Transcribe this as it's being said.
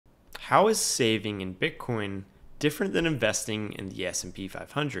How is saving in Bitcoin different than investing in the S&P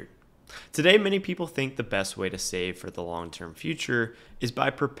 500? Today, many people think the best way to save for the long-term future is by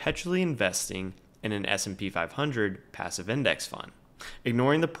perpetually investing in an S&P 500 passive index fund,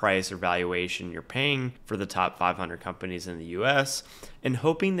 ignoring the price or valuation you're paying for the top 500 companies in the US and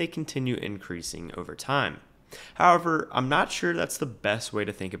hoping they continue increasing over time. However, I'm not sure that's the best way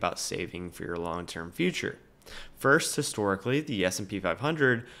to think about saving for your long-term future. First, historically, the S&P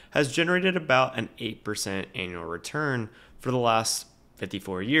 500 has generated about an 8% annual return for the last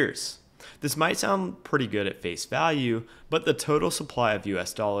 54 years. This might sound pretty good at face value, but the total supply of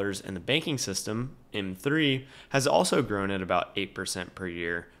US dollars in the banking system, M3, has also grown at about 8% per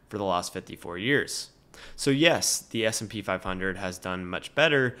year for the last 54 years. So yes, the S&P 500 has done much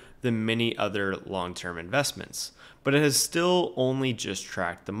better than many other long-term investments, but it has still only just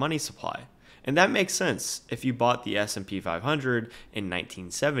tracked the money supply. And that makes sense. If you bought the S&P 500 in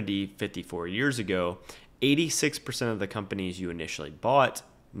 1970, 54 years ago, 86% of the companies you initially bought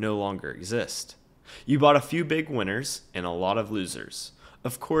no longer exist. You bought a few big winners and a lot of losers.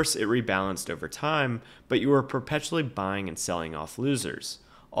 Of course, it rebalanced over time, but you were perpetually buying and selling off losers.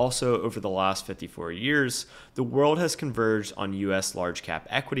 Also, over the last 54 years, the world has converged on US large cap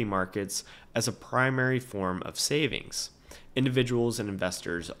equity markets as a primary form of savings. Individuals and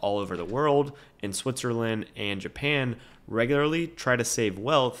investors all over the world, in Switzerland and Japan, regularly try to save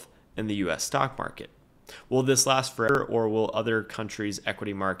wealth in the US stock market. Will this last forever, or will other countries'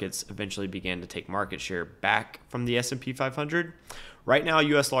 equity markets eventually begin to take market share back from the S&P 500? Right now,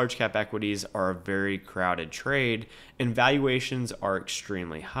 US large cap equities are a very crowded trade, and valuations are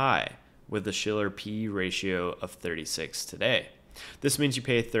extremely high, with the Shiller P/E ratio of 36 today. This means you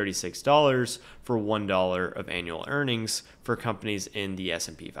pay $36 for $1 of annual earnings for companies in the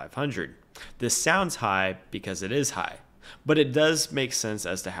S&P 500. This sounds high because it is high, but it does make sense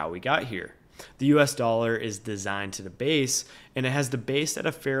as to how we got here. The US dollar is designed to debase, and it has debased at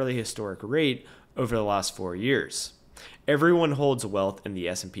a fairly historic rate over the last 4 years. Everyone holds wealth in the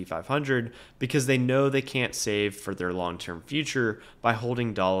S&P 500 because they know they can't save for their long-term future by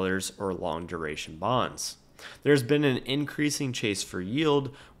holding dollars or long-duration bonds. There's been an increasing chase for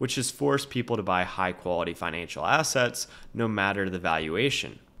yield, which has forced people to buy high-quality financial assets no matter the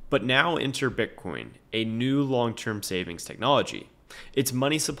valuation. But now enter Bitcoin, a new long-term savings technology. Its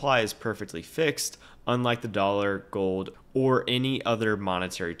money supply is perfectly fixed, unlike the dollar, gold, or any other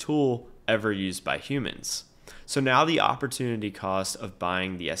monetary tool ever used by humans. So now the opportunity cost of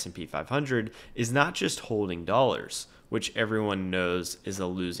buying the S&P 500 is not just holding dollars, which everyone knows is a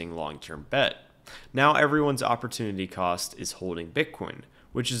losing long-term bet. Now everyone's opportunity cost is holding Bitcoin,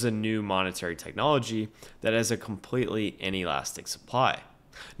 which is a new monetary technology that has a completely inelastic supply.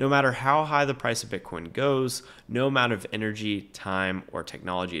 No matter how high the price of Bitcoin goes, no amount of energy, time, or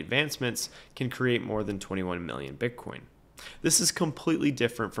technology advancements can create more than 21 million Bitcoin. This is completely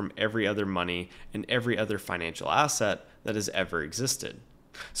different from every other money and every other financial asset that has ever existed.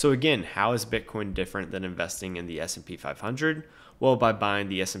 So again, how is Bitcoin different than investing in the S&P 500? Well, by buying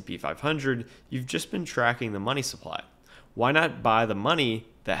the S&P 500, you've just been tracking the money supply. Why not buy the money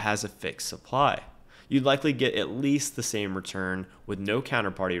that has a fixed supply? You'd likely get at least the same return with no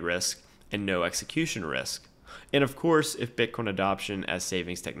counterparty risk and no execution risk. And of course, if Bitcoin adoption as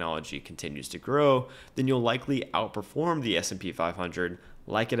savings technology continues to grow, then you'll likely outperform the S&P 500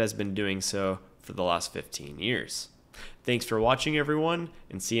 like it has been doing so for the last 15 years. Thanks for watching, everyone,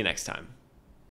 and see you next time.